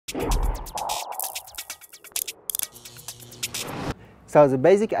So the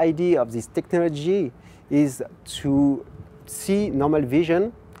basic idea of this technology is to see normal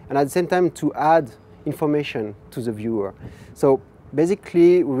vision and at the same time to add information to the viewer. So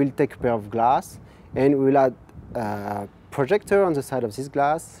basically we will take a pair of glass and we will add a projector on the side of this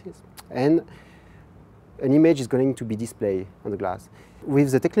glass and an image is going to be displayed on the glass.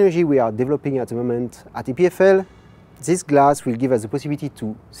 With the technology we are developing at the moment at EPFL, this glass will give us the possibility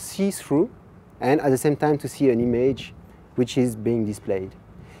to see through and at the same time to see an image which is being displayed.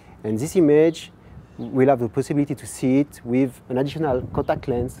 And this image will have the possibility to see it with an additional contact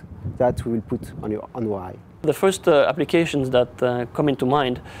lens that we will put on your eye. The first applications that come into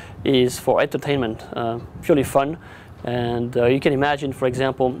mind is for entertainment, purely fun. And you can imagine, for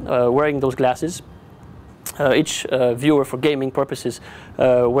example, wearing those glasses. Each viewer, for gaming purposes,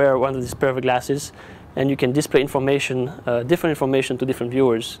 wear one of these pair of glasses, and you can display information, different information to different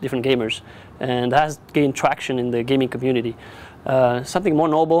viewers, different gamers, and that has gained traction in the gaming community. Something more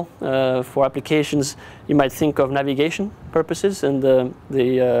noble for applications, you might think of navigation purposes, and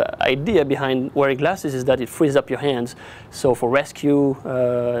the idea behind wearing glasses is that it frees up your hands. So for rescue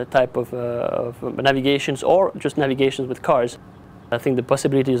type of navigations or just navigations with cars, I think the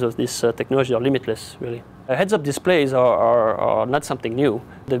possibilities of this technology are limitless, really. Heads-up displays are not something new.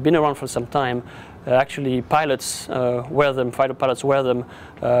 They've been around for some time. Actually, pilots wear them, fighter pilots wear them.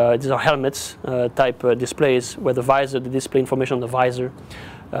 These are helmets type displays where the visor, they display information on the visor.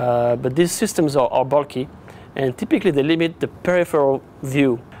 But these systems are bulky, and typically they limit the peripheral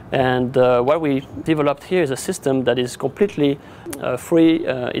view. And what we developed here is a system that is completely free.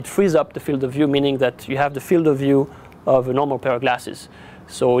 It frees up the field of view, meaning that you have the field of view of a normal pair of glasses.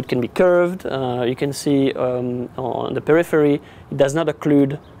 So it can be curved, you can see on the periphery, it does not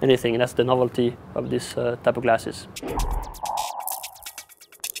occlude anything, and that's the novelty of this type of glasses.